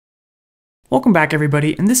Welcome back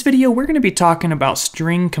everybody. In this video we're going to be talking about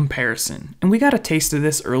string comparison, and we got a taste of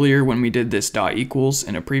this earlier when we did this dot equals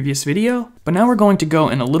in a previous video, but now we're going to go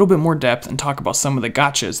in a little bit more depth and talk about some of the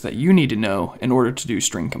gotchas that you need to know in order to do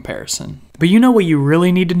string comparison. But you know what you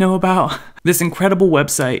really need to know about? This incredible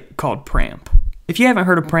website called Pramp. If you haven't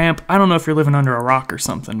heard of Pramp, I don't know if you're living under a rock or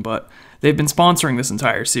something, but they've been sponsoring this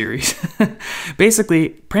entire series. Basically,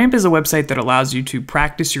 Pramp is a website that allows you to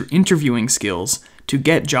practice your interviewing skills to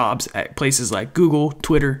get jobs at places like Google,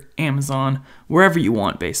 Twitter, Amazon, wherever you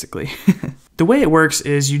want, basically. The way it works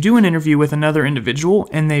is you do an interview with another individual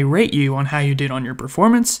and they rate you on how you did on your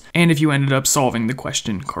performance and if you ended up solving the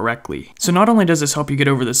question correctly. So not only does this help you get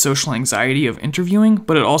over the social anxiety of interviewing,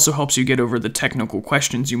 but it also helps you get over the technical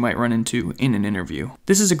questions you might run into in an interview.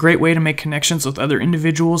 This is a great way to make connections with other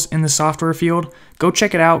individuals in the software field. Go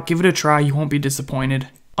check it out, give it a try, you won't be disappointed.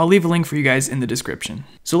 I'll leave a link for you guys in the description.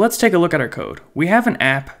 So let's take a look at our code. We have an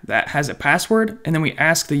app that has a password, and then we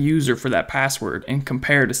ask the user for that password and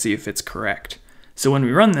compare to see if it's correct. So when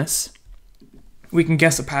we run this, we can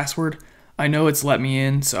guess a password. I know it's let me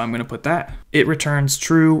in, so I'm gonna put that. It returns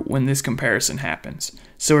true when this comparison happens.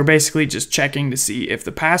 So we're basically just checking to see if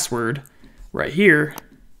the password right here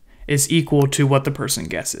is equal to what the person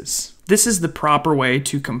guesses. This is the proper way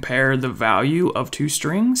to compare the value of two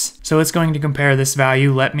strings. So it's going to compare this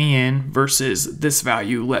value let me in versus this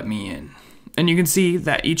value let me in. And you can see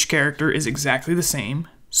that each character is exactly the same,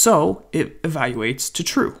 so it evaluates to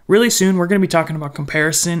true. Really soon we're going to be talking about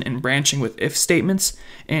comparison and branching with if statements,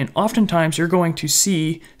 and oftentimes you're going to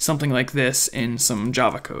see something like this in some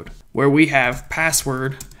Java code, where we have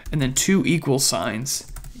password and then two equal signs,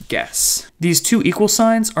 guess. These two equal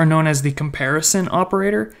signs are known as the comparison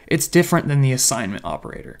operator. It's different than the assignment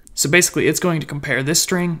operator. So basically it's going to compare this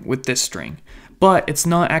string with this string, but it's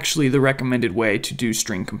not actually the recommended way to do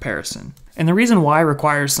string comparison. And the reason why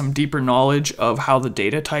requires some deeper knowledge of how the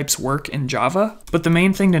data types work in Java, but the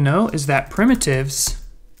main thing to know is that primitives,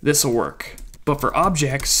 this will work. But for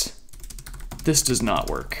objects, this does not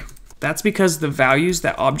work. That's because the values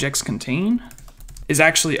that objects contain is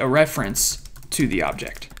actually a reference to the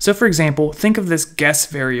object. So for example, think of this guess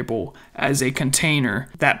variable as a container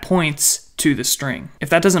that points to the string. If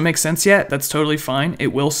that doesn't make sense yet, that's totally fine.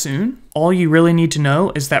 It will soon. All you really need to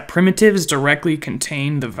know is that primitives directly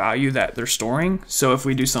contain the value that they're storing. So if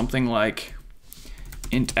we do something like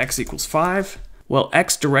int x equals 5, well,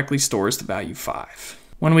 x directly stores the value 5.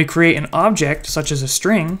 When we create an object such as a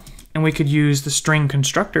string, and we could use the string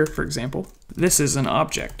constructor, for example, this is an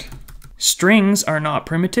object. Strings are not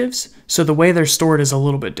primitives, so the way they're stored is a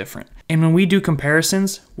little bit different. And when we do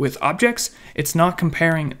comparisons with objects, it's not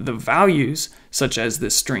comparing the values, such as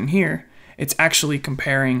this string here, it's actually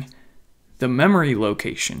comparing the memory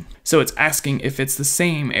location. So it's asking if it's the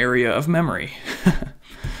same area of memory.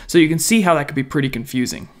 So you can see how that could be pretty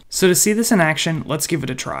confusing. So to see this in action, let's give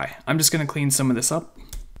it a try. I'm just gonna clean some of this up.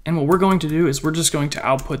 And what we're going to do is we're just going to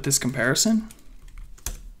output this comparison,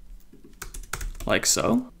 like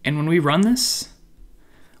so. And when we run this,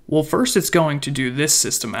 well, first it's going to do this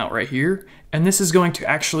system out right here, and this is going to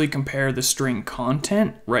actually compare the string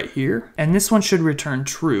content right here, and this one should return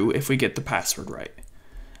true if we get the password right.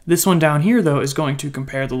 This one down here though is going to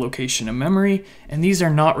compare the location of memory, and these are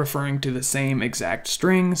not referring to the same exact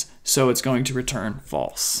strings, so it's going to return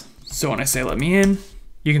false. So when I say let me in,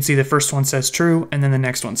 you can see the first one says true and then the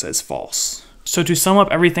next one says false. So to sum up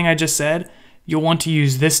everything I just said, you'll want to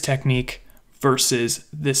use this technique versus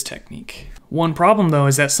this technique. One problem though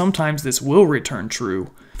is that sometimes this will return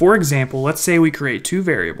true. For example, let's say we create two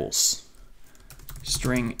variables,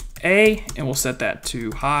 string A, and we'll set that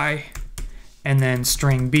to high, and then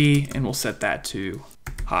string B, and we'll set that to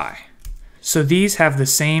high. So these have the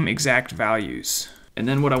same exact values. And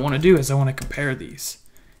then what I want to do is I want to compare these.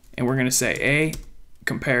 And we're going to say A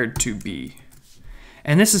compared to B.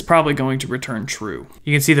 And this is probably going to return true.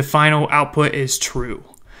 You can see the final output is true.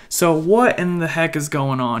 So what in the heck is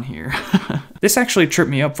going on here? This actually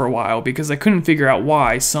tripped me up for a while because I couldn't figure out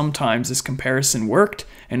why sometimes this comparison worked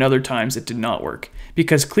and other times it did not work.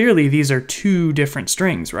 Because clearly these are two different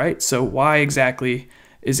strings, right? So why exactly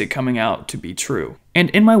is it coming out to be true? And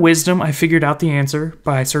in my wisdom, I figured out the answer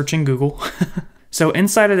by searching Google. So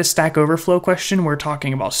inside of the Stack Overflow question, we're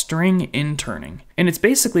talking about string interning. And it's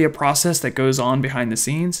basically a process that goes on behind the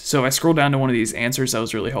scenes. So if I scroll down to one of these answers that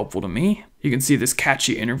was really helpful to me, you can see this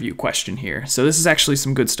catchy interview question here. So this is actually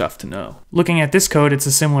some good stuff to know. Looking at this code, it's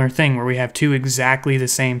a similar thing where we have two exactly the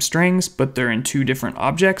same strings, but they're in two different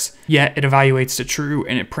objects, yet it evaluates to true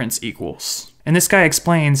and it prints equals. And this guy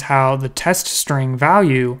explains how the test string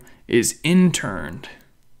value is interned.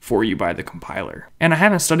 for you by the compiler. And I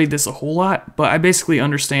haven't studied this a whole lot, but I basically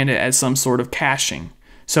understand it as some sort of caching.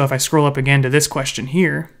 So if I scroll up again to this question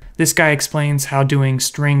here, this guy explains how doing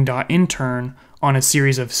string.intern on a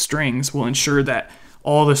series of strings will ensure that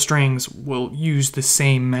all the strings will use the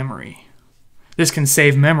same memory. This can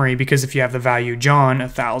save memory because if you have the value John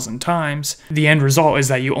 1,000 times, the end result is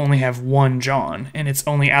that you only have one John, and it's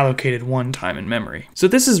only allocated one time in memory. So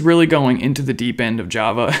this is really going into the deep end of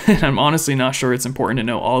Java, and I'm honestly not sure it's important to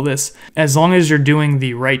know all this. As long as you're doing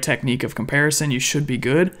the right technique of comparison, you should be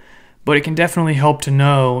good. But it can definitely help to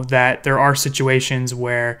know that there are situations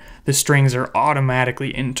where the strings are automatically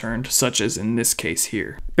interned, such as in this case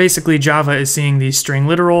here. Basically, Java is seeing these string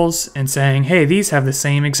literals and saying, hey, these have the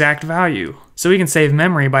same exact value. So we can save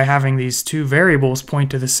memory by having these two variables point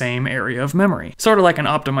to the same area of memory. Sort of like an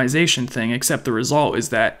optimization thing, except the result is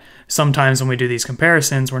that sometimes when we do these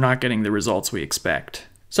comparisons, we're not getting the results we expect.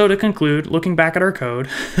 So to conclude, looking back at our code,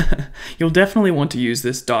 you'll definitely want to use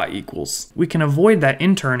this .equals. We can avoid that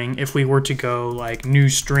interning if we were to go like new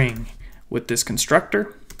string with this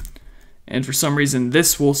constructor. And for some reason,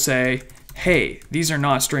 this will say, hey, these are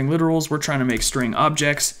not string literals. We're trying to make string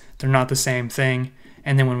objects. They're not the same thing.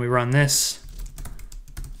 And then when we run this,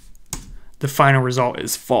 the final result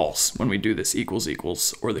is false when we do this equals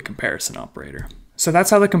equals or the comparison operator. So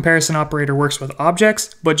that's how the comparison operator works with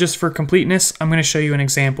objects, but just for completeness, I'm going to show you an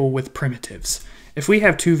example with primitives. If we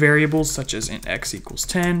have two variables such as int x equals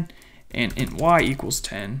 10 and int y equals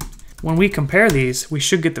 10, when we compare these, we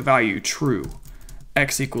should get the value true.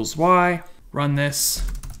 X equals y, run this,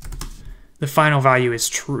 the final value is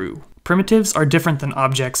true. Primitives are different than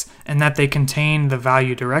objects in that they contain the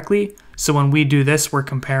value directly, so when we do this, we're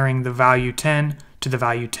comparing the value 10 to the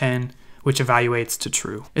value 10, which evaluates to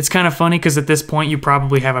true. It's kind of funny because at this point you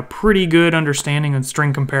probably have a pretty good understanding of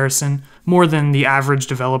string comparison, more than the average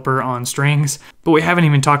developer on strings, but we haven't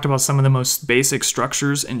even talked about some of the most basic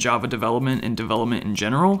structures in Java development and development in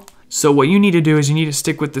general. So what you need to do is you need to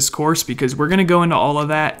stick with this course because we're going to go into all of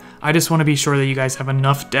that. I just want to be sure that you guys have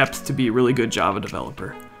enough depth to be a really good Java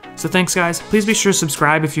developer. So thanks guys, please be sure to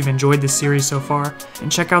subscribe if you've enjoyed this series so far,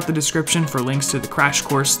 and check out the description for links to the crash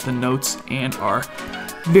course, the notes, and our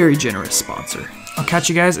very generous sponsor. I'll catch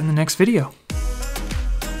you guys in the next video.